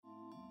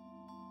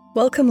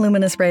Welcome,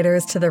 Luminous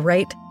Writers, to the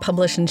Write,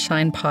 Publish, and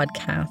Shine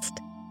podcast.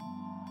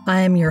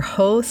 I am your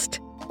host,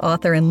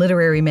 author, and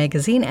literary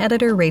magazine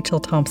editor, Rachel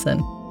Thompson.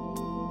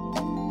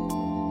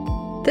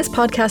 This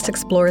podcast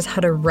explores how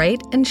to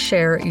write and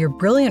share your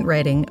brilliant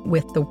writing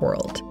with the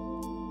world.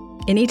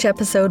 In each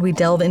episode, we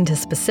delve into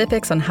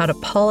specifics on how to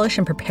polish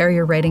and prepare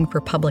your writing for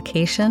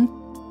publication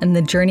and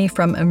the journey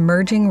from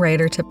emerging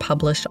writer to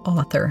published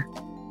author.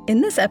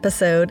 In this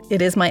episode,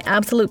 it is my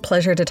absolute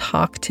pleasure to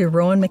talk to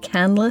Rowan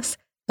McCandless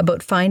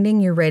about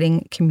finding your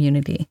writing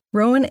community.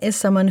 Rowan is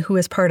someone who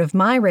is part of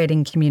my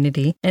writing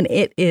community, and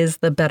it is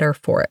the better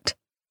for it.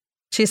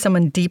 She's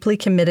someone deeply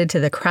committed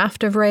to the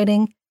craft of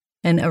writing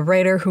and a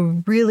writer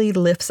who really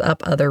lifts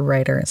up other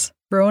writers.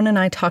 Rowan and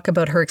I talk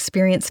about her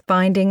experience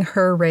finding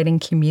her writing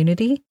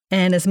community,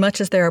 and as much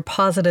as there are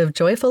positive,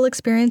 joyful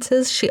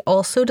experiences, she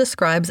also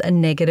describes a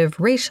negative,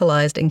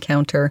 racialized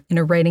encounter in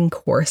a writing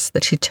course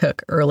that she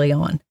took early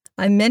on.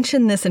 I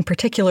mention this in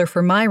particular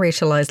for my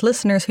racialized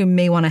listeners who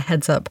may want a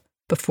heads up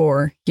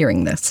before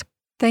hearing this.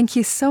 Thank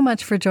you so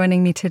much for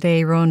joining me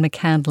today, Rowan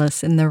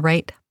McCandless, in the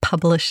Write,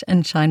 Publish,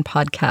 and Shine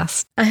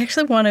podcast. I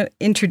actually want to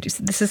introduce,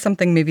 this is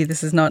something maybe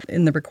this is not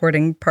in the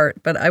recording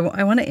part, but I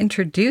want to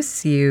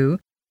introduce you,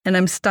 and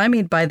I'm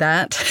stymied by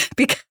that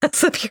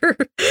because of your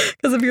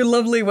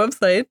lovely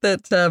website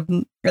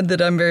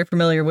that I'm very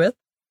familiar with,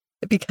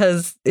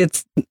 because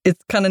it's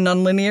kind of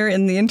nonlinear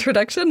in the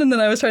introduction, and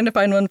then I was trying to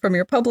find one from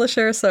your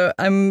publisher, so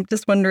I'm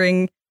just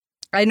wondering,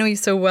 I know you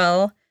so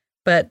well,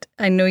 but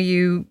I know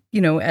you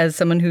as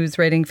someone who's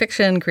writing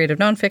fiction, creative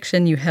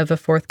nonfiction. You have a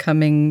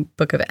forthcoming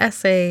book of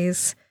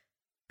essays.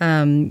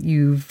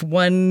 You've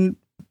won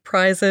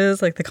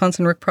prizes like the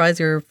Constant Work Prize.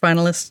 You're a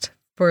finalist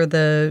for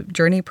the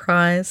Journey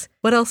Prize.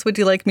 What else would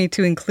you like me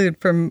to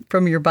include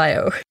from your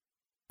bio?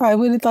 I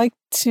would like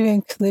to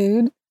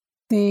include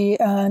the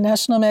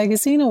National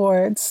Magazine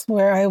Awards,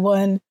 where I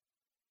won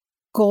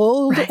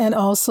gold and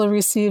also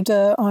received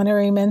an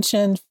honorary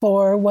mention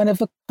for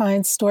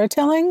one-of-a-kind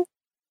storytelling.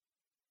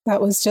 That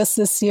was just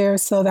this year,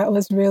 so that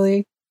was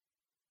really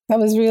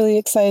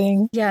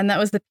exciting. Yeah, and that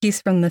was the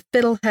piece from the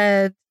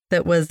Fiddlehead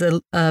that was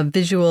a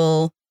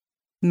visual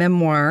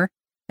memoir.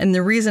 And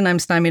the reason I'm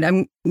stymied,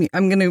 I'm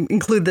going to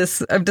include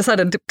this. I've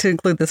decided to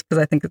include this because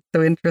I think it's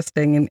so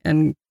interesting,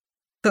 and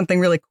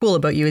something really cool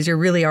about you is you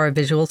really are a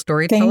visual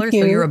storyteller. Thank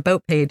you. So your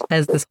about page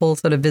has this whole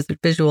sort of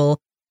visual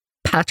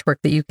patchwork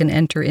that you can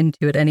enter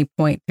into at any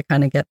point to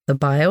kind of get the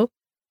bio.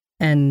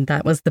 And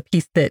that was the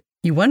piece that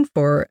you won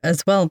for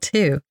as well,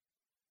 too.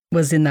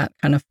 Was in that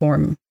kind of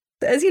form.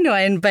 As you know,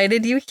 I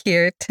invited you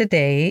here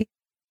today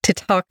to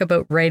talk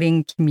about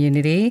writing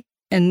community.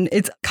 And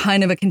it's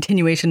kind of a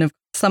continuation of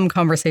some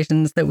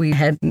conversations that we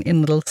had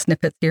in little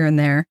snippets here and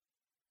there.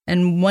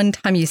 And one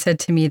time you said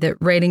to me that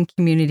writing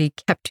community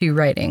kept you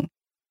writing,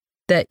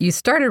 that you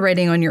started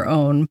writing on your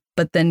own,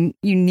 but then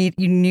you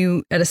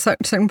knew at a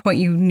certain point,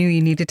 you knew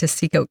you needed to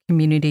seek out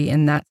community,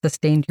 and that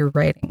sustained your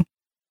writing.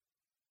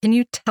 Can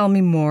you tell me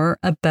more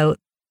about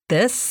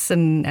this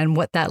and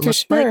what that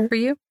looked like for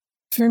you?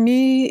 For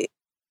me,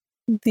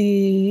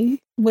 the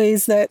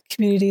ways that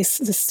community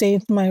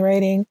sustained my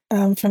writing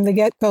from the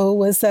get-go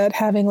was that,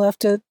 having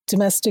left a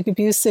domestic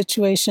abuse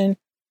situation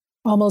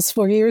almost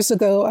 4 years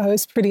ago, I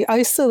was pretty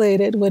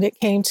isolated when it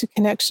came to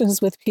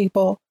connections with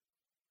people.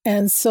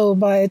 And so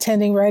by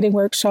attending writing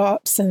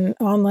workshops and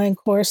online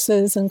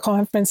courses and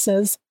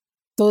conferences,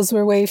 those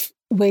were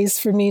ways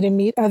for me to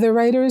meet other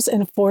writers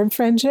and form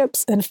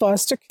friendships and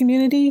foster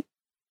community.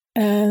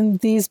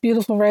 And these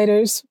beautiful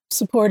writers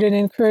supported and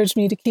encouraged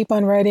me to keep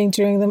on writing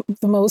during one of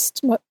the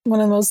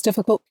most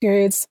difficult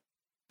periods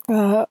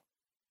that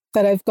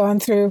I've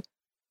gone through.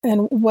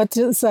 And what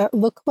does that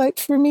look like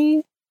for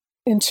me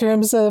in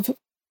terms of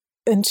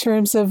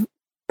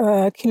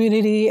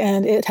community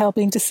and it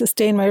helping to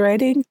sustain my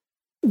writing?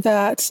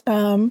 That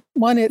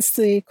one, it's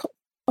the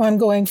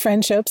ongoing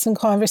friendships and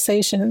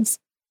conversations,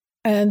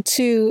 and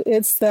two,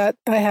 it's that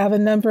I have a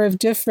number of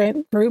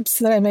different groups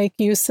that I make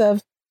use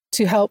of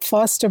to help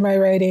foster my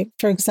writing.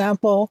 For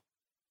example,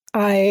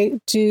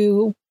 I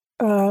do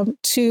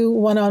 2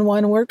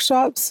 one-on-one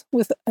workshops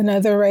with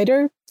another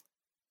writer.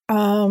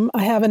 I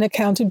have an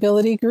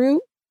accountability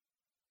group.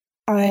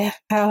 I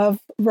have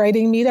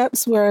writing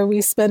meetups where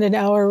we spend an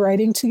hour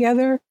writing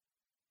together.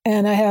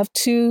 And I have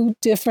 2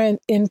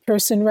 different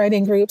in-person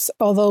writing groups,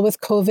 although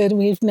with COVID,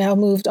 we've now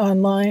moved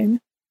online.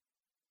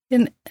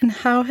 And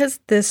how has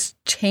this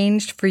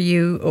changed for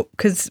you?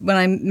 Because when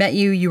I met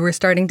you, you were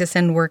starting to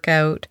send work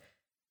out.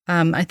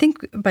 I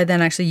think by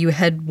then, actually, you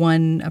had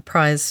won a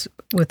prize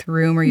with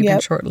Room, or you've been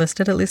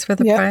shortlisted at least for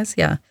the prize.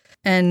 Yeah.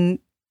 And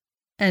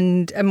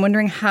I'm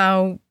wondering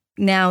how,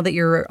 now that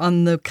you're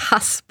on the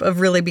cusp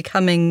of really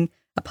becoming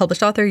a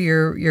published author,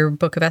 your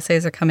book of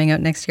essays are coming out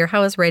next year.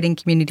 How has writing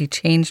community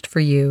changed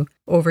for you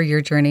over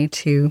your journey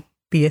to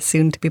be a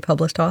soon-to-be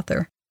published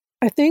author?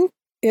 I think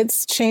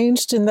it's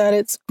changed in that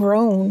it's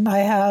grown. I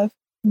have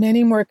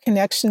many more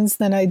connections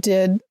than I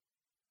did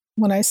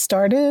when I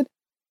started,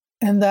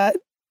 and that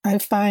I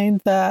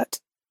find that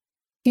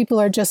people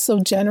are just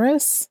so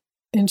generous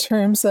in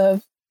terms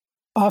of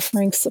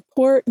offering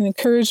support and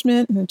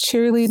encouragement and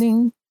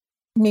cheerleading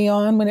me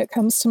on when it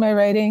comes to my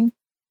writing.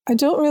 I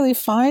don't really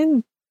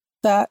find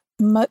that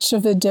much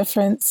of a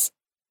difference.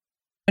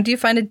 Do you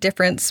find a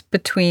difference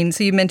between,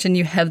 so you mentioned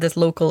you have this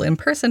local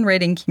in-person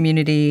writing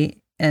community,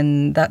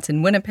 and that's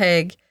in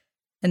Winnipeg,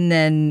 and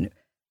then,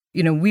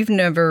 we've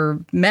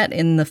never met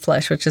in the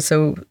flesh, which is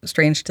so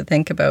strange to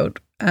think about,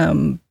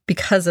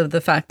 because of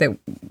the fact that,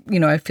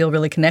 I feel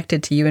really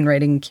connected to you in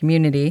writing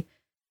community.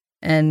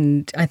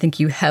 And I think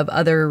you have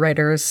other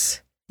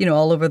writers,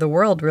 all over the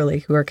world, really,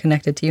 who are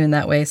connected to you in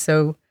that way.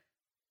 So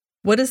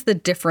what is the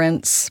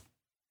difference,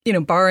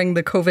 barring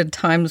the COVID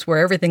times where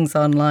everything's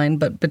online,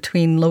 but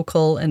between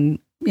local and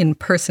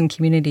in-person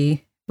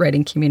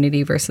writing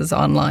community versus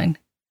online?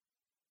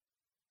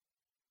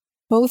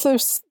 Both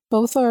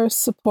are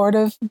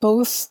supportive.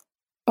 Both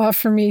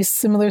offer me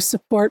similar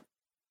support.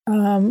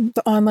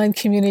 The online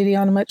community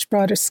on a much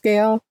broader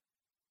scale.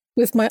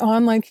 With my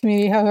online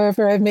community,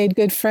 however, I've made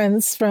good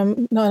friends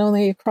from not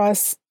only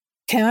across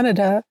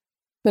Canada,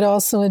 but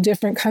also in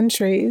different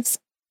countries.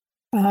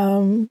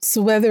 So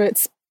whether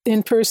it's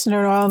in person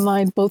or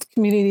online, both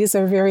communities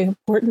are very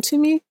important to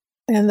me,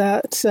 and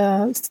that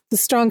the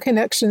strong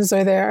connections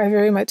are there. I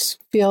very much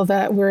feel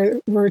that we're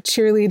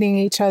cheerleading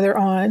each other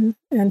on.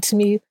 And to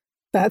me,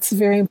 that's a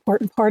very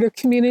important part of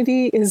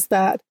community, is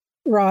that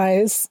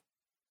rise.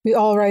 We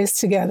all rise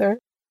together.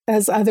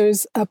 As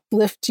others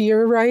uplift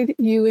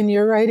you in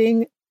your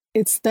writing,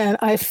 it's then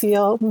I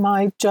feel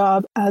my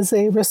job as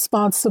a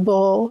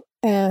responsible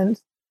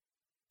and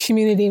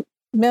community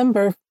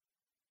member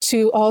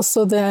to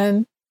also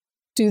then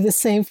do the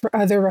same for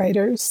other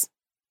writers.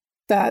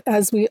 That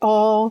as we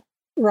all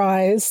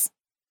rise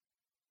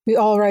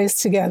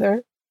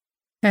together.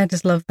 I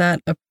just love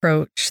that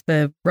approach,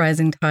 the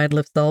rising tide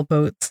lifts all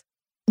boats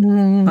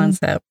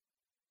concept.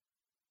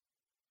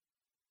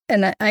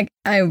 And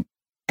I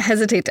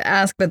hesitate to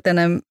ask, but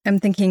then I'm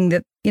thinking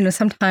that,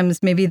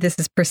 sometimes maybe this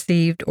is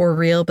perceived or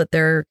real, but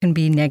there can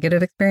be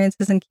negative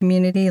experiences in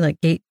community, like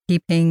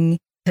gatekeeping.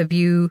 Have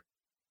you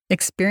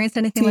experienced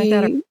anything like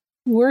that? The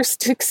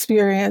worst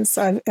experience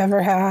I've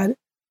ever had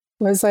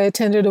was I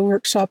attended a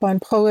workshop on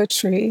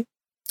poetry,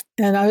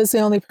 and I was the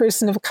only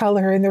person of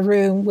color in the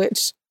room,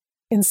 which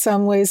in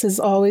some ways is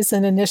always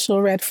an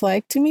initial red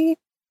flag to me.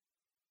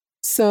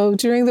 So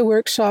during the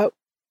workshop,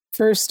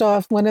 first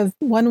off,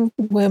 one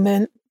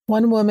woman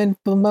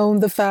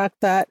bemoaned the fact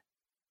that,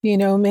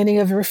 many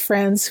of her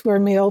friends who are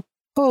male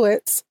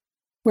poets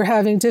were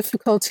having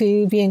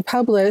difficulty being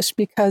published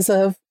because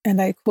of,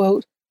 and I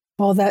quote,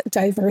 all that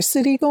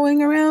diversity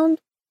going around.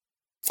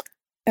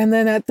 And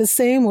then at the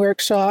same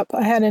workshop,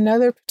 I had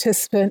another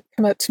participant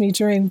come up to me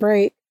during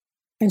break,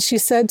 and she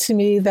said to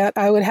me that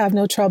I would have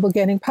no trouble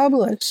getting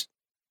published.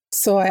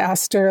 So I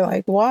asked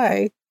her,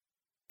 why?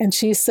 And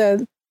she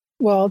said,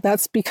 well,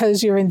 that's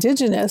because you're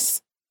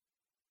Indigenous.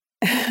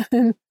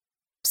 And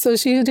so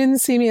she didn't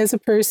see me as a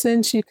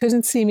person. She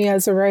couldn't see me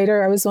as a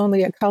writer. I was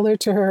only a color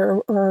to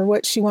her, or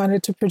what she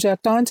wanted to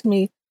project onto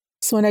me.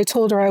 So when I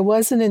told her I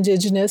wasn't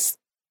Indigenous,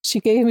 she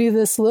gave me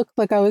this look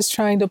like I was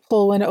trying to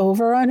pull one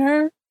over on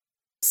her.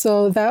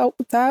 So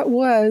that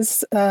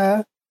was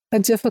a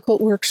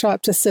difficult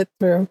workshop to sit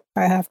through,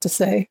 I have to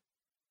say.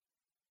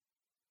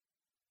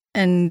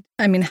 And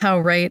I mean, how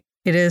right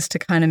it is to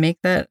kind of make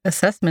that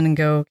assessment and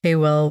go, okay,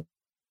 well,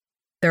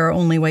 there are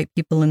only white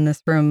people in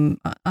this room.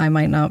 I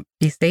might not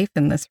be safe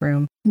in this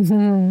room.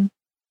 Mm-hmm.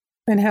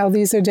 And how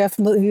these are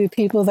definitely the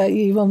people that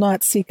you will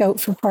not seek out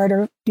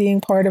for being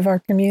part of our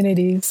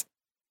communities.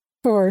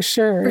 For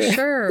sure. For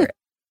sure.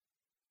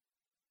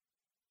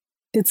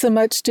 It's a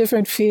much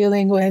different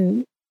feeling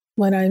when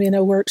I'm in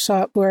a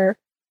workshop where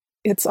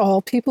it's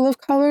all people of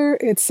color.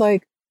 It's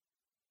like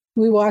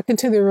we walk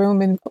into the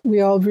room and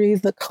we all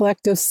breathe a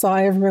collective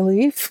sigh of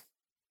relief.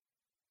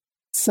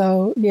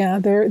 So yeah,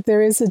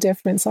 there is a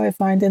difference I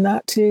find in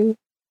that too.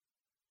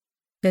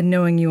 And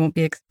knowing you won't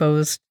be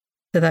exposed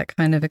to that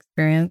kind of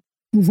experience.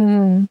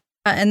 Mm-hmm.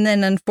 And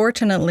then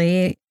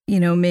unfortunately,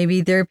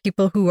 maybe there are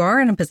people who are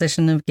in a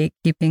position of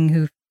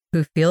gatekeeping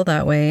who feel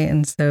that way.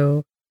 And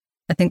so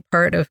I think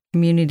part of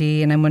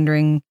community, and I'm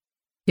wondering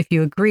if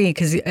you agree,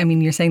 because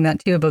you're saying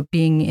that too about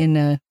being in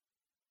a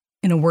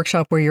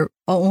workshop where you're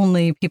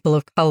only people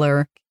of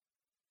color,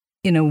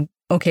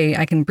 okay,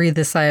 I can breathe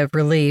this sigh of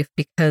relief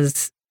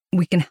because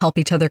we can help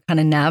each other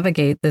kind of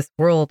navigate this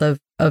world of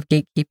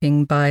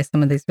gatekeeping by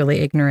some of these really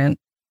ignorant,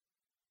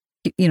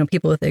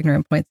 people with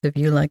ignorant points of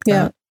view like that.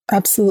 Yeah,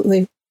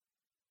 absolutely.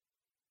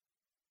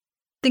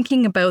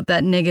 Thinking about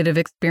that negative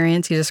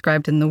experience you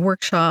described in the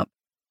workshop,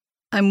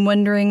 I'm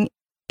wondering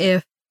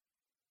if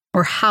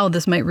or how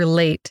this might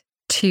relate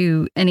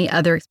to any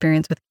other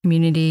experience with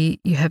community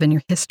you have in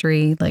your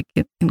history, like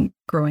in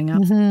growing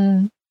up.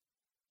 Mm-hmm.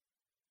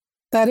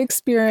 That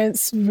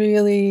experience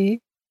really,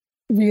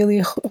 really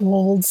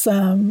holds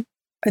a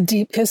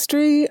deep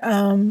history.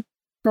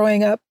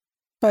 Growing up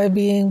by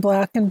being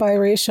Black and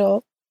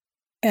biracial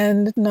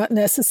and not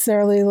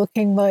necessarily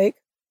looking like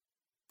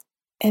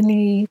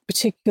any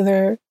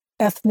particular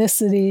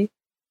ethnicity,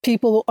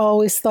 people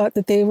always thought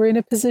that they were in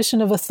a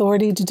position of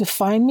authority to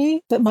define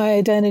me, that my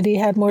identity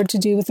had more to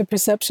do with the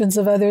perceptions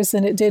of others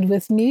than it did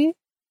with me.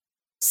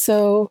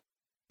 So,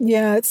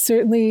 yeah, it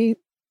certainly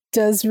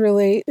does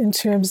relate in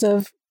terms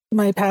of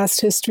my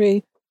past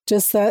history,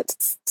 just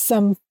that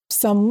some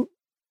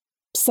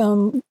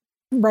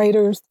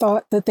writers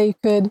thought that they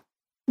could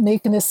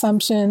make an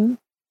assumption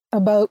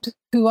about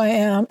who I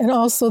am, and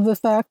also the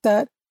fact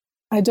that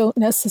I don't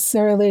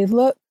necessarily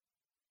look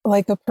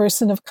like a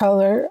person of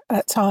color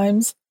at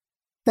times,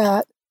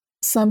 that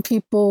some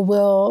people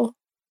will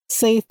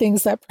say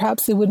things that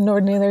perhaps they wouldn't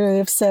ordinarily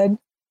have said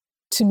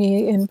to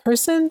me in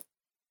person.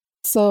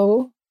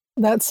 So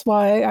that's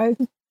why I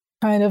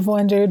kind of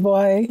wondered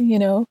why,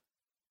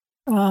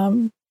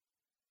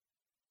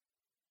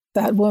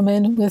 that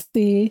woman with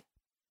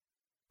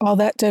all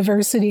that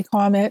diversity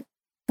comment,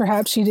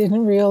 perhaps she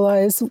didn't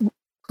realize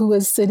who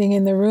was sitting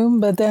in the room.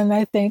 But then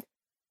I think,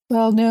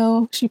 well,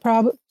 no, she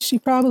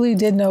probably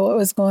did know what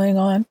was going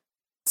on.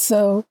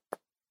 So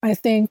I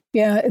think,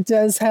 yeah, it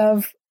does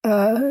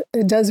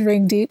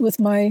ring deep with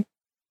my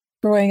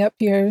growing up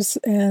years,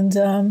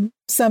 and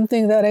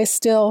something that I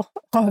still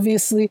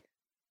obviously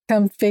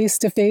come face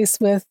to face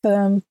with,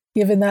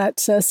 given that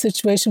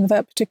situation with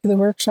that particular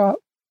workshop.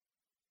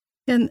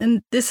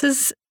 And this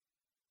is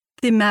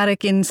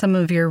thematic in some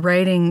of your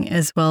writing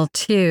as well,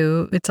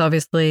 too. It's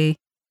obviously,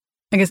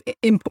 I guess,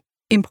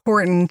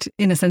 important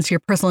in a sense to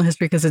your personal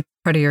history because it's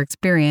part of your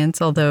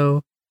experience,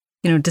 although,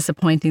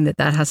 disappointing that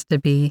has to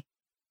be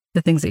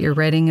the things that you're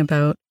writing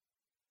about.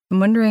 I'm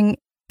wondering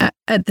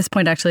at this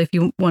point, actually, if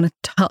you want to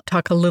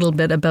talk a little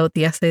bit about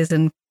the essays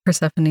in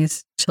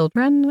Persephone's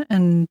Children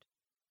and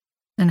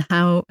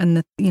how, and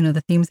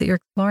the themes that you're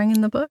exploring in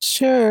the book.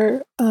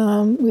 Sure.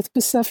 With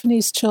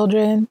Persephone's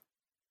Children,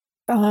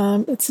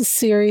 it's a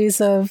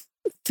series of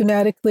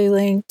thematically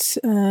linked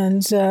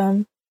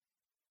and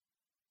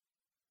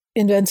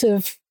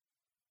inventive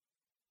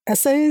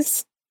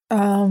essays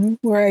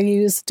where I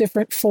use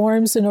different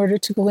forms in order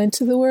to go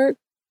into the work.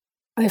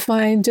 I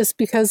find just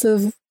because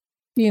of,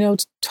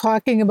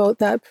 talking about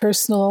that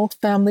personal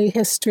family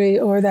history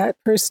or that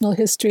personal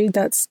history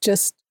that's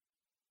just,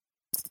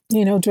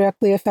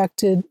 directly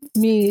affected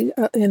me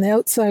in the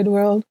outside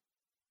world,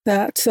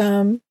 that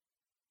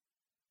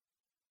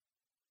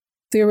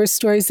there were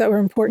stories that were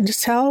important to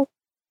tell.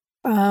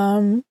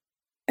 And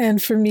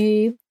for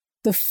me,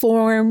 the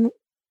form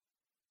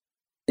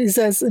is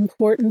as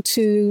important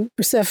to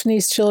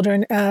Persephone's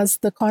Children as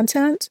the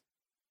content.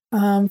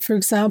 For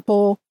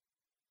example,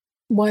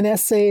 one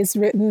essay is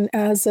written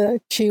as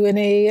a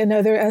Q&A,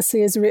 another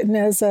essay is written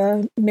as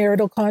a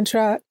marital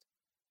contract,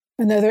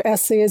 another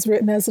essay is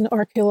written as an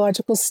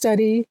archaeological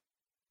study,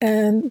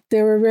 and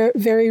there were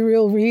very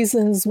real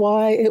reasons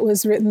why it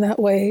was written that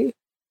way.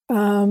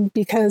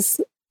 Because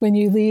when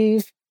you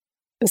leave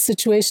a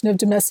situation of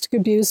domestic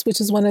abuse, which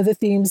is one of the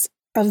themes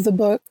of the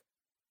book,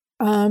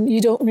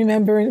 you don't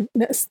remember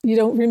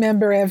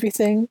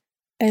everything,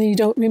 and you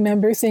don't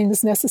remember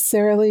things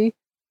necessarily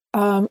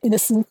in a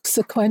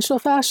sequential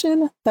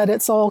fashion, that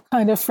it's all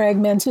kind of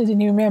fragmented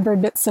and you remember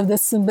bits of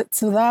this and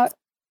bits of that.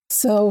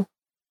 So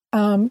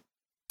form,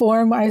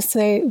 I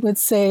would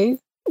say,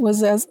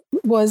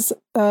 was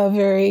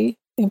very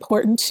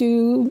important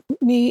to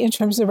me in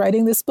terms of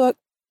writing this book,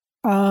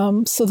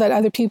 so that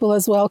other people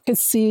as well could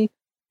see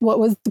what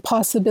was the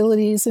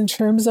possibilities in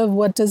terms of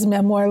what does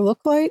memoir look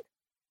like,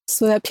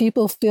 so that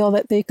people feel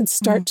that they could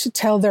start to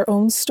tell their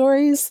own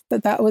stories.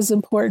 That was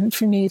important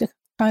for me to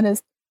kind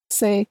of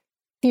say,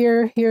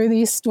 here are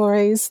these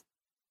stories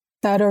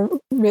that are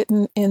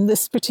written in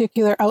this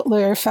particular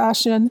outlier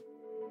fashion.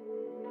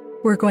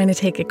 We're going to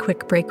take a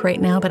quick break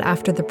right now, but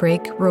after the break,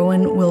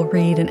 Rowan will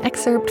read an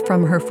excerpt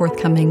from her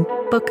forthcoming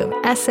book of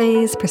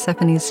essays,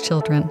 Persephone's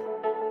Children.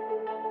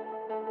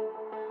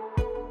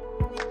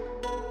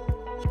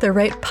 The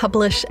Write,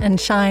 Publish, and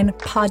Shine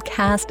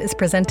podcast is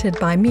presented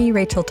by me,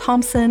 Rachel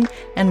Thompson,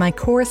 and my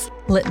course,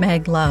 Lit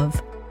Mag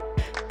Love.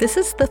 This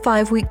is the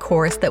 5-week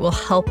course that will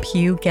help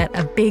you get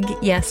a big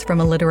yes from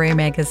a literary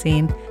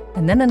magazine,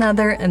 and then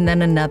another, and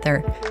then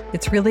another.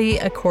 It's really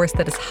a course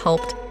that has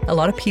helped a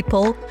lot of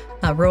people,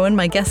 Rowan,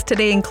 my guest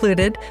today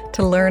included,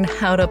 to learn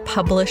how to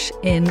publish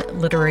in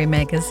literary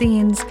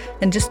magazines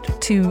and just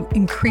to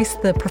increase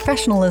the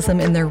professionalism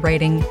in their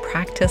writing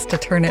practice, to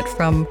turn it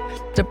from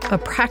a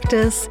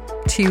practice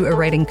to a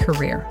writing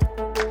career.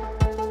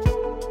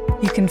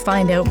 You can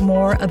find out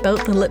more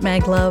about the Lit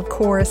Mag Love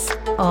course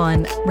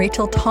on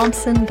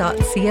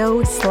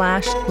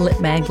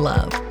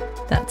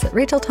rachelthompson.co/litmaglove. That's at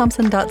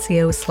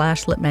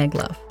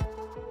rachelthompson.co/litmaglove.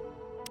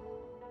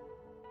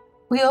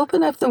 We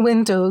open up the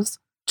windows,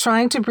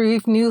 trying to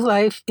breathe new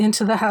life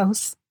into the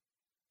house.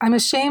 I'm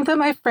ashamed that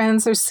my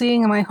friends are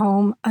seeing my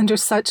home under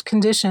such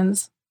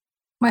conditions.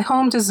 My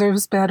home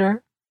deserves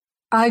better.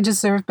 I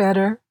deserve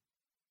better.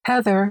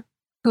 Heather,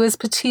 who is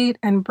petite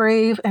and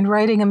brave and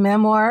writing a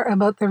memoir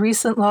about the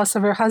recent loss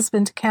of her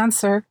husband to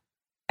cancer,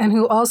 and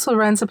who also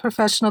runs a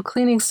professional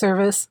cleaning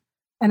service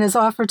and has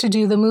offered to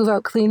do the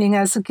move-out cleaning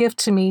as a gift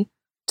to me,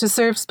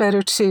 deserves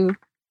better too.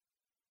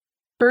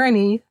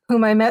 Bernie,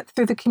 whom I met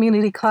through the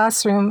community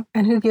classroom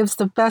and who gives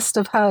the best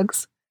of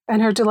hugs,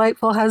 and her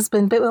delightful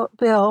husband,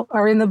 Bill,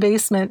 are in the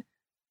basement,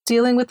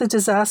 dealing with the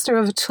disaster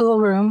of a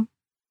tool room.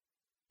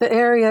 The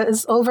area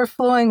is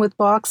overflowing with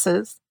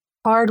boxes,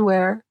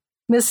 hardware,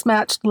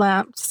 mismatched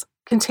lamps,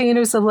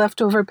 containers of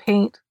leftover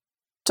paint,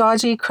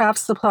 dodgy craft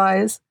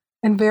supplies,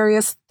 and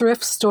various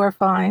thrift store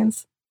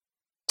finds.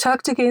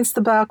 Tucked against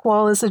the back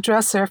wall is a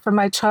dresser from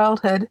my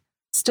childhood,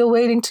 still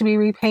waiting to be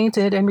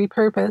repainted and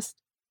repurposed.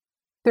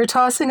 They're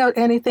tossing out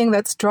anything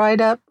that's dried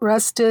up,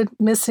 rusted,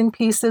 missing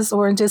pieces,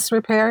 or in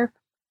disrepair,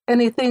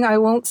 anything I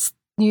won't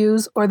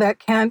use or that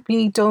can't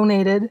be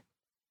donated.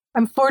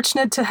 I'm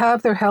fortunate to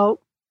have their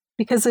help,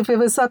 because if it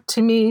was up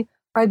to me,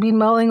 I'd be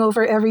mulling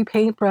over every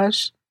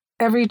paintbrush,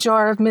 every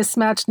jar of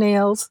mismatched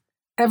nails,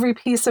 every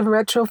piece of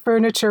retro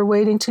furniture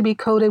waiting to be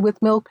coated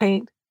with milk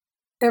paint.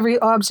 Every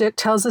object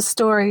tells a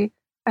story,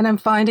 and I'm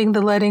finding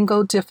the letting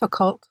go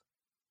difficult.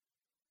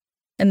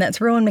 And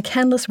that's Rowan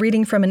McCandless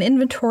reading from an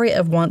inventory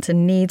of wants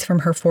and needs from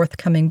her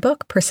forthcoming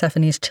book,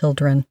 Persephone's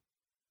Children.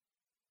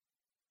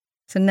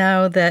 So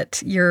now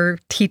that you're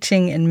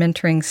teaching and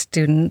mentoring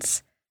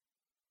students,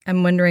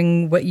 I'm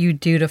wondering what you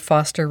do to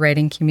foster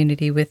writing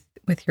community with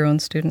your own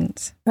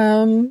students.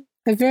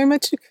 I very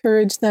much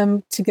encourage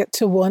them to get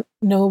to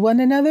know one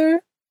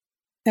another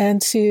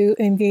and to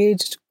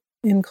engage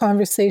in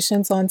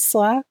conversations on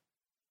Slack.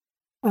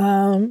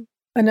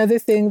 Another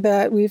thing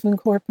that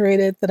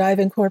I've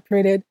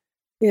incorporated,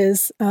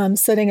 is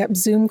setting up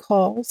Zoom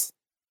calls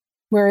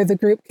where the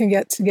group can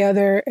get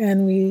together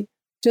and we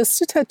just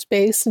to touch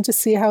base and to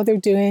see how they're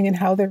doing and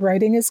how their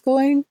writing is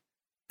going.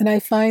 And I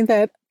find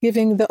that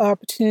giving the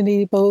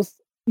opportunity both,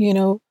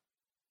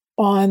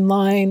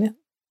 online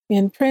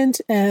in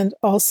print and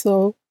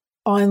also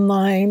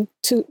online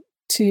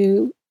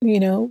to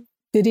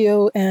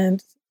video,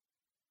 and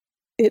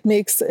it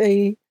makes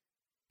a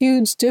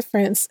huge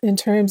difference in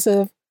terms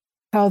of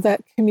how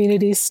that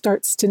community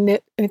starts to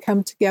knit and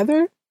come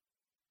together.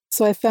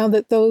 So I found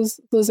that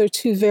those are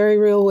two very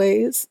real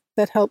ways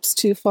that helps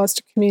to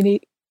foster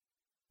community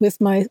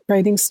with my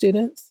writing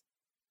students.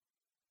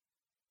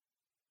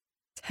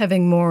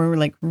 Having more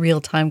like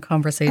real-time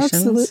conversations.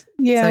 Absolutely.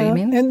 Yeah. Is that what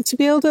you mean? And to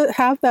be able to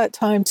have that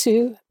time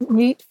to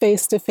meet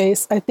face to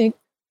face, I think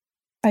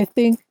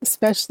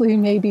especially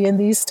maybe in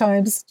these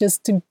times,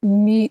 just to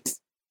meet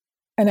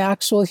an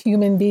actual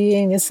human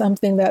being is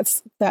something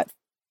that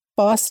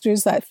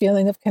fosters that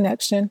feeling of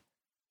connection.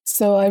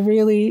 So I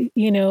really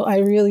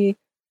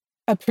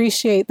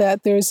appreciate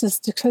that there's this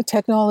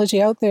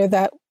technology out there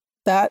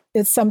that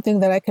is something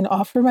that I can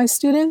offer my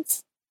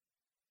students.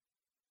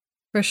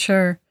 For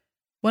sure.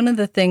 One of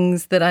the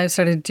things that I've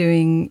started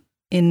doing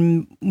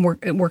in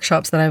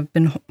workshops that I've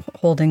been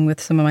holding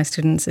with some of my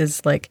students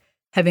is like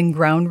having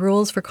ground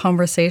rules for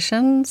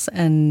conversations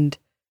and,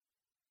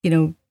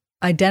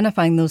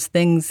 identifying those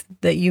things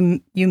that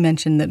you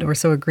mentioned that were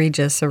so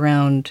egregious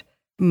around,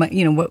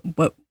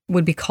 what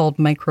would be called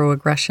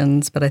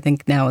microaggressions, but I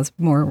think now is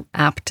more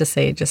apt to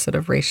say just sort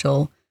of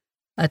racial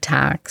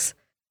attacks.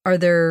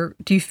 Do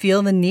you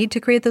feel the need to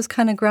create those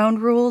kind of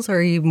ground rules, or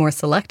are you more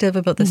selective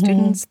about the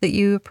students that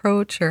you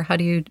approach, or how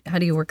do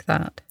you work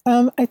that?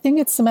 I think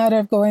it's a matter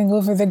of going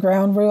over the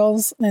ground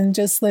rules and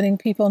just letting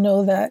people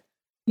know that,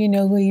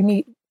 we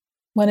meet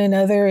one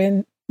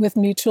another with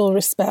mutual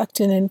respect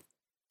and in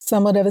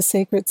somewhat of a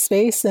sacred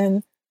space,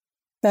 and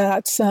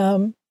that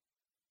to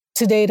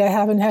date I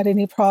haven't had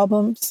any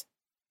problems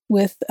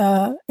with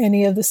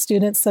any of the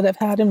students that I've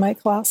had in my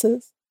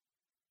classes.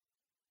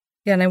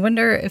 Yeah, and I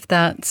wonder if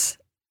if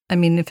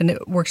in a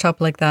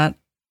workshop like that,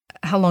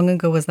 how long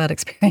ago was that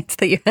experience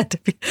that you had to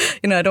be,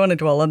 I don't want to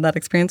dwell on that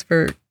experience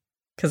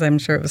because I'm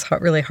sure it was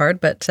really hard,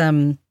 but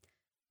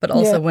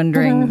also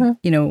wondering,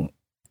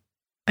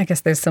 I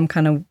guess there's some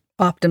kind of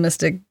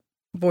optimistic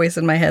voice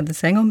in my head that's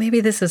saying, oh,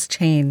 maybe this has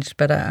changed,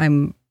 but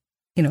I'm,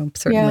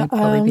 certainly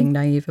probably being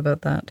naive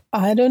about that.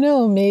 I don't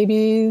know.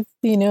 Maybe,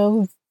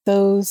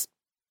 those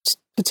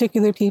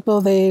particular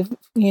people, they've,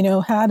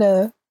 had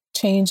a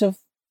change of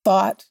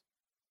thought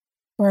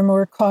or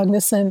more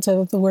cognizant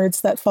of the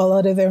words that fall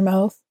out of their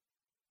mouth.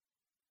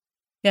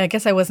 Yeah, I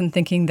guess I wasn't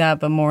thinking that,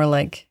 but more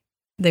like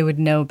they would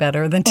know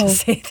better than to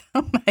say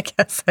them. I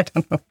guess, I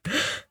don't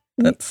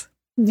know.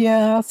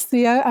 Yeah,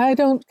 see, I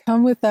don't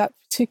come with that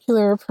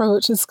particular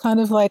approach. It's kind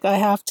of like I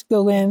have to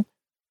go in,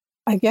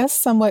 I guess,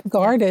 somewhat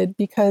guarded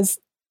because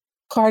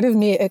part of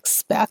me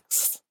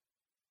expects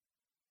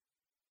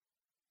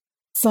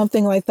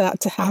something like that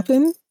to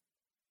happen.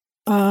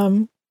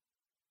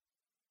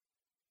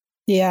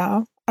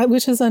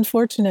 Which is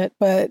unfortunate,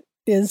 but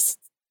it's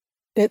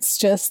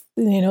just,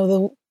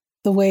 the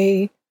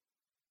way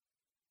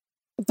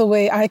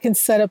I can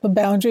set up a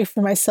boundary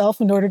for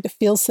myself in order to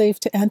feel safe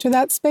to enter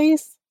that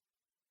space.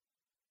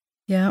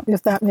 Yeah.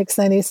 If that makes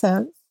any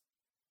sense.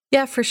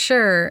 Yeah, for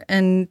sure.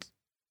 And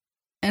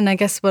I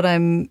guess what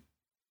I'm,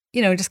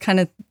 just kind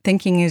of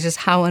thinking is just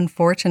how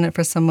unfortunate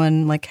for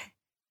someone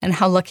and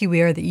how lucky we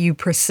are that you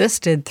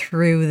persisted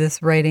through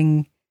this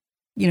writing,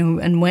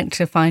 and went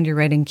to find your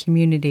writing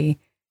community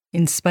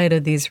in spite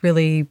of these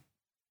really,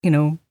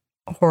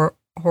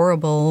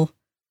 horrible,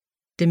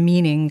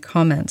 demeaning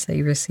comments that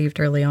you received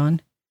early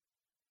on.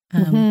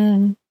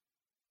 Mm-hmm.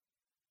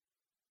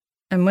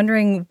 I'm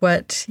wondering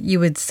what you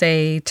would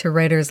say to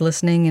writers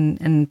listening,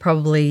 and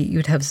probably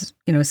you'd have,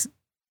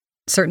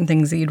 certain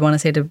things that you'd want to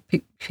say to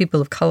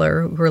people of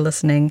color who are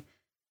listening,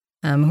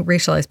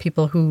 racialized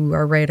people who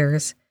are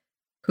writers,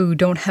 who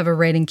don't have a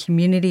writing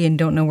community and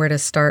don't know where to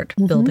start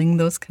building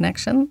those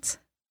connections.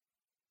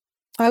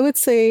 I would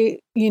say,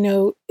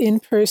 in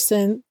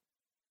person,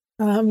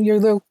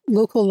 your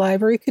local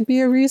library could be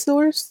a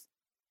resource.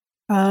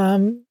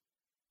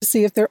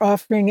 See if they're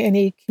offering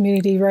any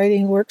community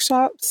writing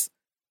workshops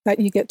that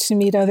you get to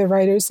meet other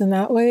writers in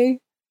that way.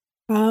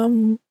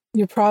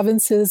 Your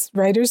province's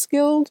Writers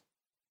Guild,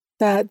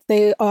 that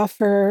they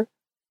offer,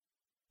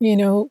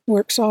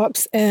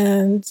 workshops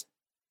and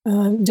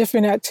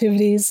different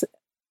activities,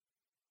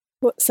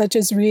 such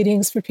as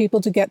readings for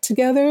people to get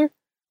together.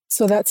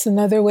 So that's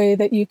another way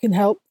that you can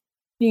help,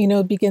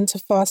 begin to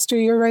foster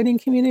your writing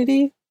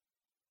community.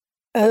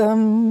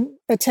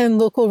 Attend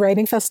local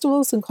writing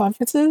festivals and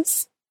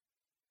conferences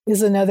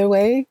is another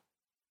way.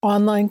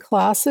 Online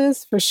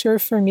classes, for sure,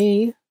 for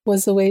me,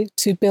 was a way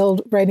to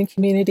build writing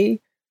community.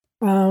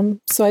 So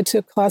I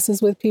took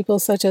classes with people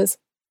such as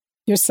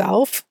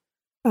yourself,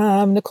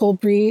 Nicole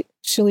Breet,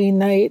 Shalene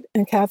Knight,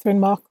 and Catherine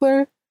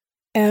Mockler,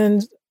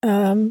 and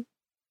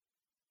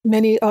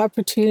many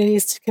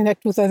opportunities to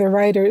connect with other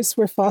writers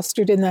were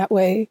fostered in that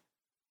way.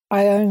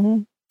 I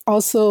am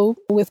also,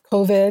 with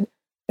COVID,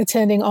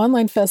 attending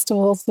online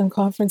festivals and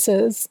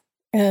conferences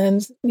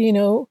and,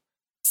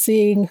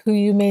 seeing who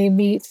you may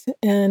meet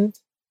and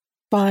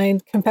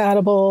find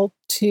compatible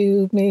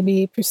to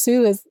maybe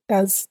pursue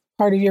as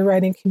part of your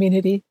writing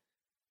community.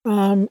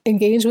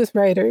 Engage with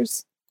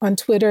writers on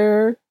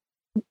Twitter.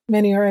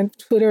 Many are on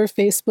Twitter,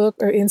 Facebook,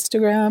 or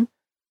Instagram.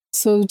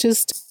 So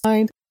just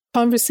find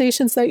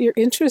conversations that you're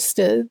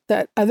interested,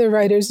 that other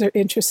writers are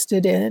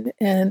interested in,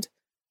 and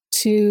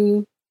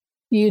to,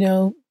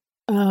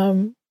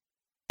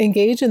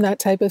 engage in that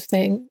type of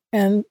thing.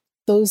 And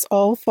those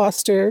all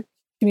foster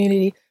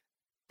community,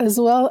 as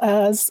well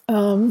as,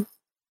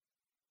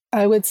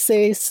 I would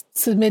say,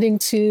 submitting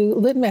to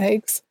lit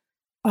mags.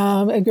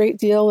 A great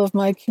deal of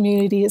my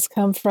community has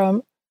come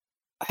from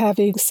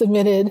having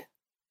submitted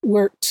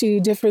work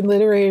to different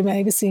literary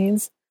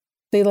magazines.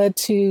 They led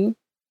to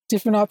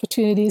different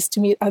opportunities to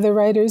meet other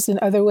writers in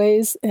other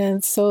ways.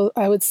 And so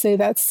I would say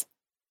that's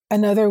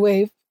another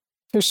way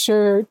for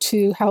sure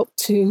to help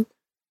to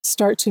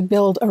start to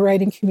build a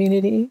writing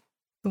community.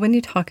 When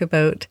you talk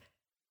about,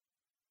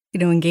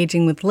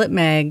 engaging with lit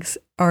mags,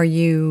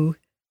 you're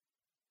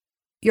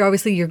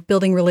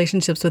building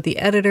relationships with the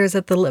editors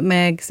at the lit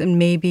mags, and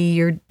maybe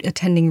you're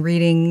attending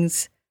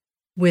readings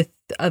with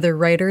other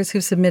writers who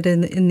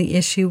submitted in the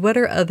issue. What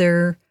are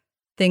other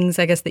things,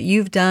 I guess, that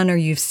you've done or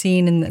you've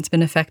seen and that's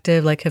been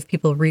effective? Like, have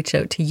people reach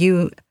out to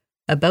you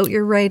about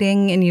your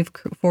writing and you've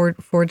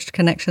forged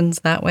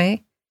connections that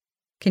way?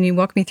 Can you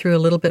walk me through a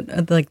little bit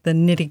of the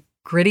nitty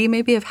gritty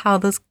maybe of how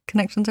those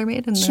connections are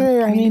made?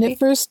 Sure. I mean, at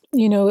first,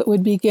 it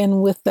would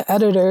begin with the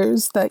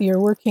editors that you're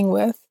working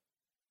with.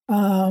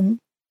 And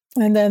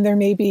then there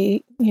may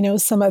be,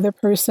 some other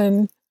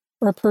person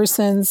or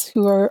persons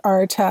who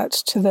are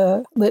attached to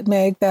the lit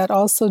mag that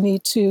also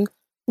need to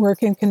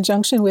work in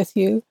conjunction with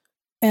you.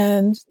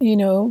 And,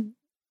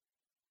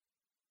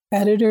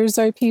 editors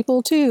are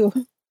people too.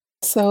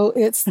 So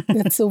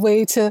it's a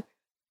way to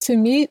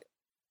meet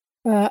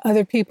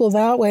other people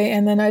that way.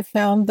 And then I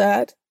found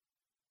that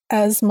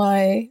as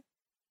my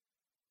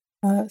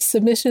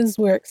submissions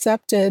were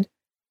accepted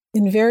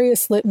in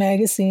various lit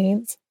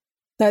magazines,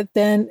 that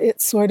then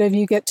it's sort of,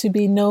 you get to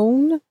be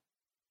known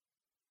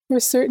for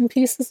certain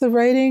pieces of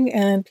writing,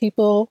 and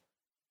people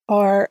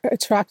are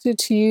attracted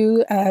to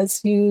you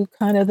as you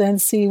kind of then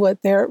see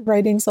what their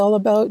writing's all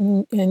about,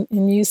 and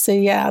you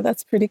say, yeah,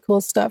 that's pretty cool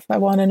stuff, I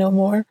want to know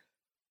more.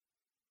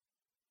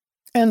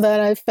 And that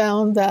I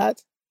found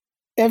that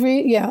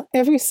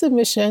every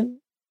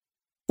submission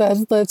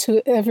that led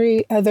to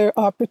every other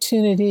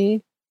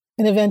opportunity,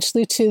 and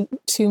eventually to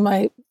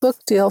my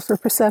book deal for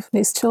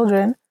Persephone's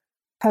Children,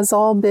 has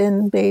all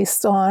been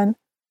based on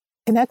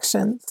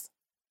connections.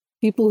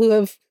 People who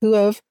have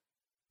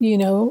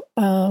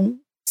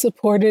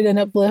supported and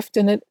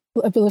uplifted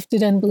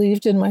and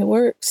believed in my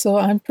work. So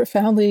I'm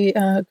profoundly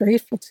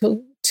grateful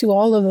to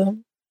all of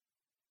them.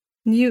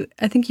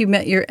 I think you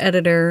met your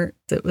editor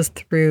that was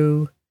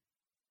through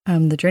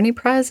the Journey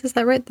Prize. Is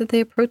that right? That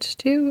they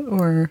approached you,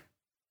 or?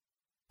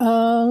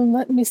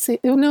 Let me see.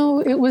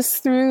 No, it was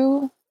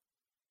through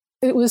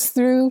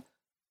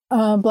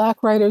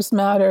Black Writers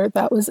Matter,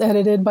 that was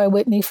edited by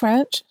Whitney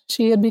French.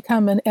 She had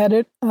become an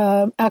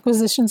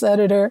acquisitions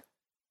editor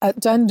at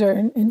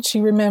Dundurn, and she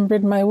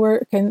remembered my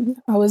work,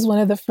 and I was one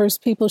of the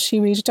first people she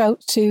reached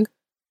out to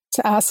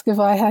ask if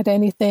I had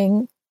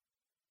anything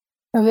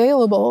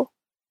available.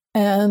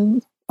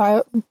 And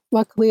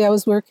luckily I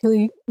was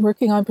working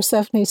on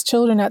Persephone's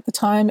Children at the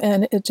time,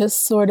 and it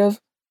just sort of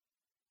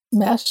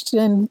meshed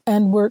and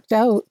worked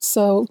out.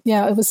 So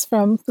yeah, it was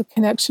from the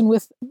connection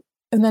with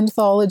an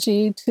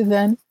anthology to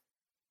then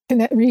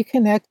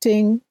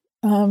reconnecting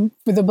for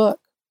the book.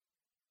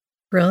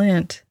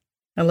 Brilliant.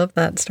 I love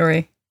that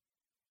story.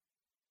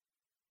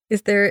 Are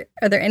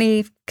there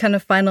any kind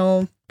of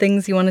final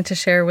things you wanted to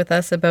share with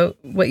us about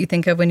what you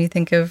think of when you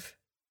think of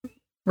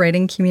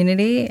writing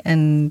community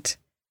and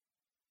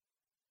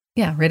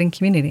writing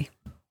community?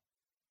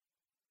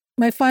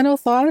 My final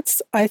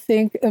thoughts, I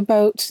think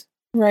about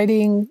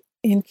writing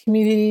in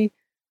community,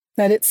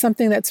 that it's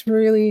something that's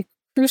really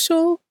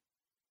crucial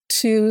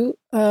to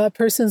a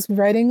person's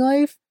writing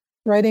life.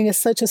 Writing is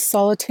such a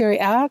solitary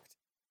act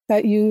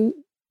that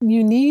you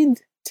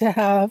need to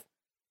have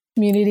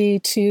community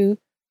to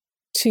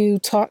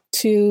talk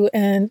to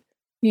and,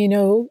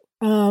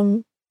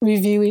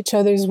 review each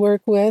other's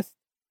work with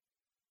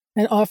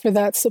and offer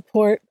that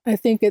support. I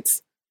think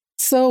it's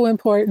so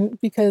important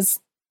because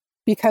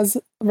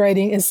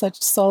writing is such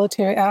a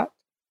solitary act,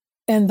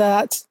 and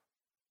that,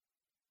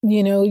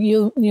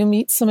 you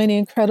meet so many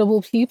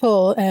incredible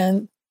people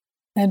and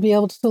be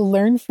able to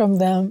learn from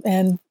them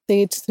and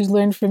they to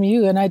learn from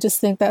you. And I just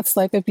think that's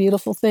like a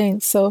beautiful thing.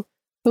 So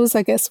those,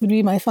 I guess, would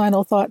be my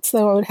final thoughts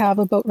that I would have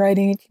about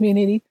writing in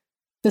community,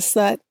 just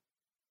that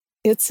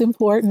it's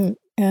important.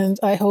 And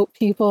I hope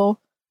people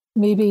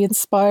may be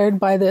inspired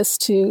by this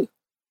who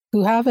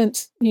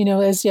haven't,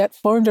 as yet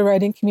formed a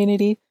writing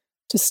community,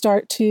 to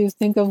start to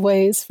think of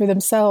ways for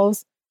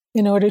themselves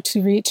in order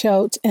to reach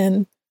out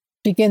and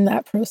begin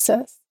that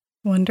process.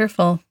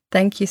 Wonderful.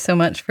 Thank you so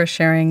much for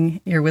sharing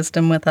your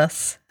wisdom with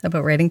us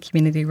about writing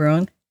community,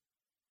 Rowan.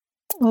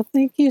 Well,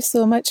 thank you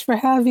so much for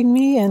having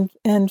me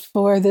and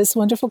for this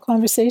wonderful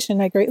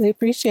conversation. I greatly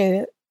appreciate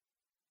it.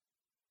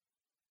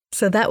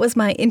 So that was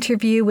my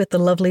interview with the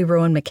lovely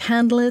Rowan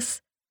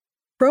McCandless.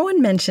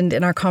 Rowan mentioned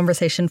in our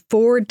conversation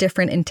 4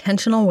 different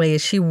intentional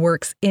ways she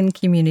works in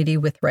community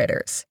with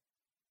writers.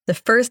 The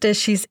first is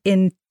she's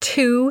in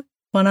 2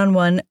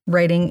 one-on-one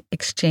writing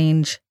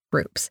exchange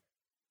groups,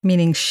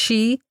 meaning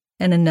she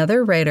and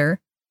another writer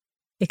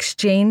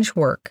exchange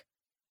work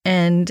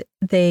and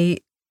they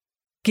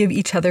give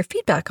each other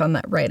feedback on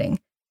that writing.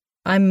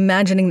 I'm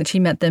imagining that she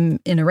met them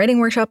in a writing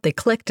workshop, they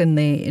clicked and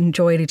they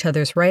enjoyed each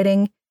other's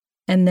writing.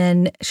 And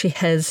then she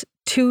has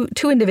two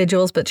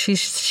individuals, but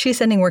she's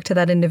sending work to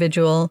that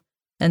individual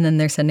and then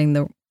they're sending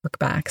the work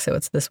back. So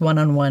it's this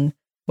one-on-one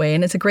way.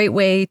 And it's a great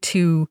way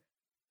to,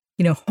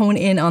 hone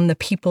in on the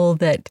people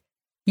that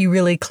you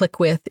really click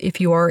with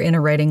if you are in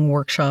a writing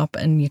workshop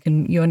and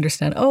you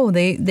understand, oh,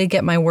 they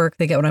get my work,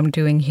 they get what I'm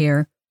doing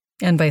here,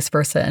 and vice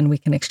versa, and we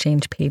can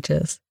exchange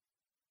pages.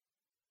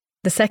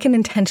 The second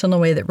intentional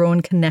way that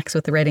Rowan connects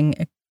with the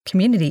writing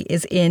community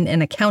is in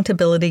an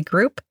accountability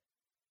group.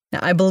 Now,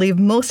 I believe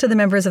most of the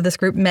members of this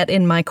group met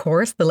in my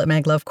course, the Lit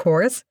Mag Love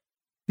course,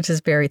 which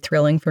is very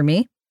thrilling for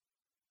me.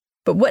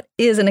 But what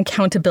is an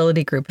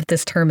accountability group if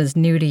this term is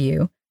new to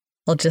you?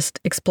 I'll just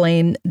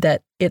explain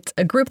that it's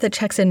a group that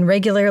checks in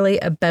regularly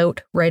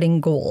about writing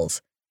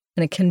goals.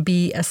 And it can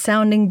be a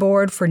sounding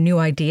board for new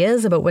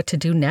ideas about what to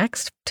do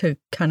next to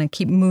kind of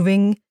keep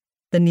moving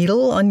the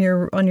needle on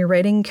your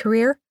writing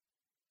career.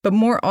 But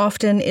more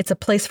often, it's a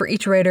place for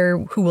each writer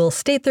who will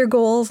state their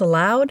goals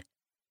aloud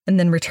and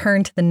then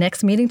return to the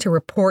next meeting to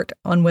report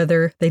on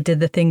whether they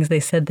did the things they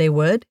said they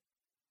would.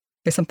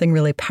 There's something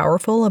really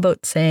powerful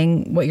about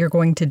saying what you're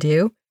going to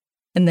do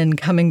and then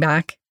coming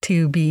back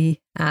to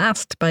be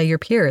asked by your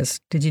peers,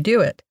 did you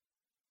do it?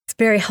 It's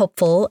very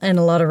helpful, and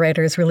a lot of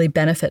writers really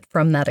benefit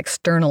from that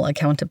external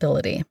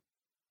accountability.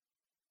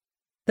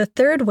 The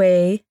third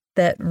way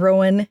that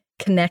Rowan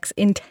connects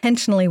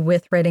intentionally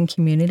with writing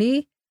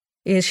community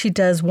is she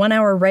does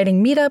 1-hour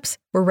writing meetups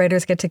where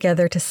writers get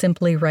together to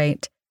simply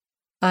write.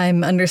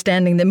 I'm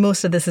understanding that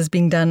most of this is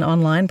being done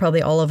online,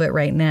 probably all of it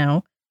right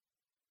now.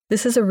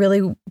 This is a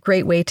really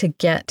great way to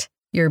get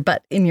your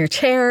butt in your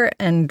chair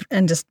and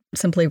just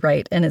simply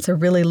write. And it's a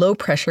really low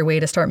pressure way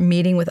to start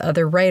meeting with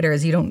other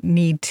writers. You don't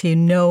need to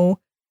know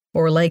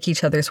or like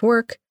each other's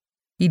work.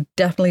 You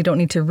definitely don't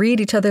need to read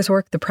each other's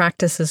work. The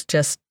practice is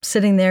just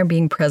sitting there,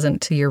 being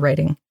present to your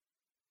writing.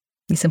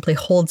 You simply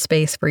hold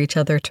space for each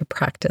other to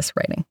practice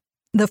writing.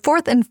 The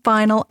fourth and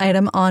final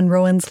item on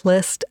Rowan's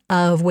list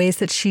of ways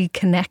that she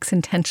connects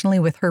intentionally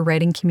with her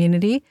writing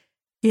community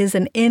is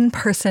an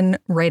in-person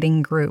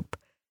writing group.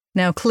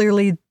 Now,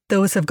 clearly,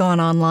 those have gone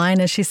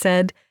online, as she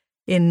said,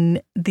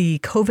 in the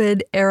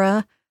COVID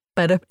era,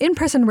 but an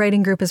in-person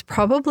writing group is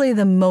probably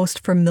the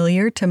most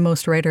familiar to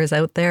most writers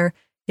out there.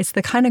 It's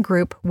the kind of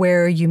group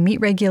where you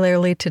meet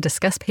regularly to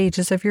discuss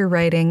pages of your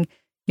writing.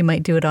 You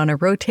might do it on a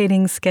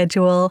rotating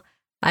schedule.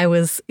 I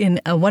was in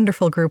a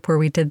wonderful group where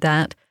we did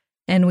that,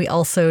 and we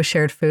also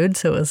shared food,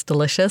 so it was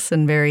delicious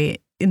and very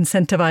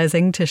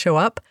incentivizing to show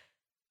up.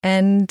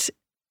 And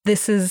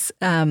this is,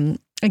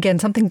 again,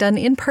 something done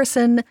in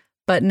person,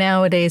 but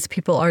nowadays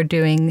people are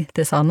doing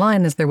this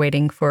online as they're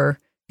waiting for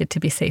it to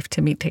be safe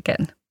to meet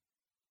again.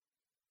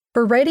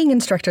 For writing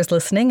instructors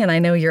listening, and I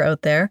know you're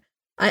out there,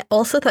 I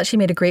also thought she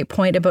made a great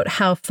point about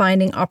how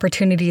finding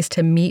opportunities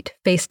to meet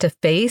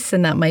face-to-face,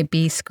 and that might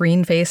be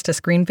screen face to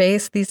screen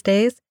face these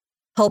days,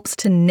 helps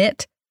to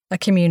knit a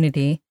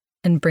community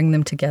and bring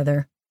them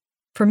together.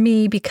 For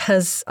me,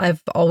 because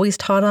I've always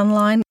taught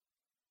online,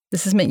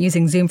 this has meant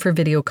using Zoom for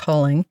video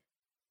calling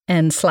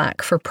and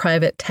Slack for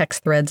private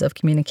text threads of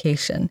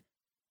communication.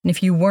 And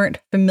if you weren't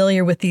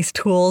familiar with these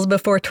tools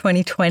before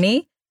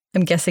 2020,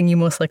 I'm guessing you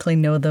most likely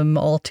know them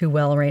all too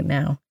well right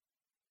now.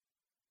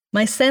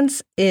 My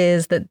sense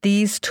is that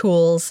these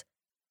tools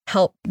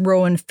help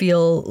Rowan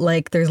feel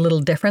like there's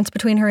little difference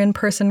between her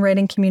in-person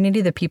writing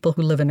community, the people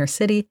who live in her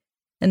city,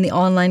 and the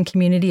online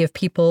community of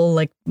people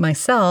like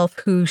myself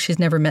who she's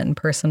never met in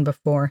person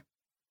before.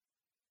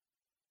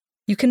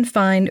 You can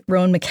find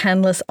Rowan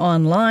McCandless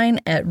online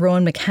at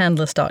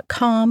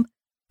rowanmccandless.com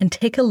and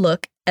take a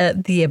look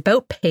at the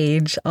About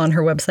page on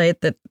her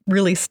website that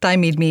really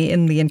stymied me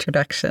in the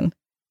introduction.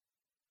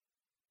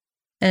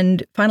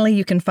 And finally,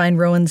 you can find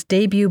Rowan's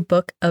debut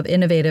book of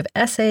innovative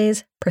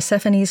essays,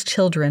 Persephone's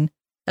Children,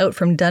 out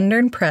from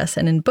Dundurn Press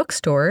and in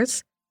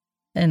bookstores.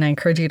 And I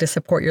encourage you to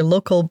support your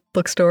local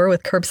bookstore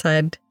with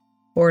curbside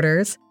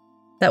orders.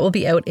 That will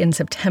be out in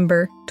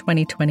September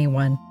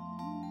 2021.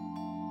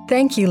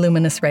 Thank you,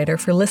 Luminous Writer,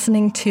 for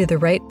listening to the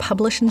Write,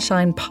 Publish and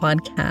Shine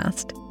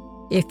podcast.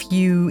 If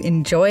you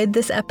enjoyed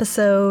this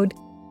episode,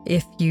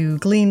 if you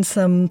gleaned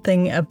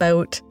something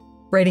about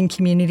writing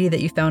community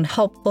that you found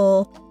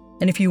helpful,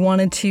 and if you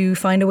wanted to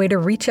find a way to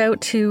reach out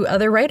to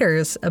other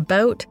writers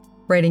about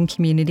writing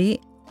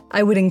community,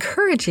 I would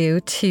encourage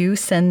you to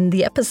send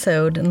the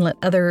episode and let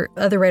other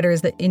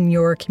writers that in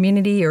your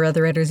community or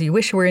other writers you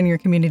wish were in your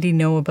community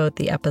know about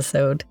the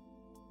episode.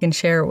 You can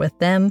share it with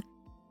them,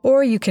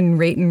 or you can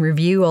rate and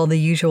review, all the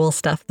usual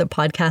stuff that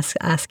podcasts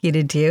ask you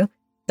to do.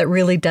 That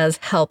really does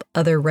help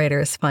other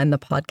writers find the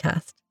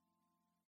podcast.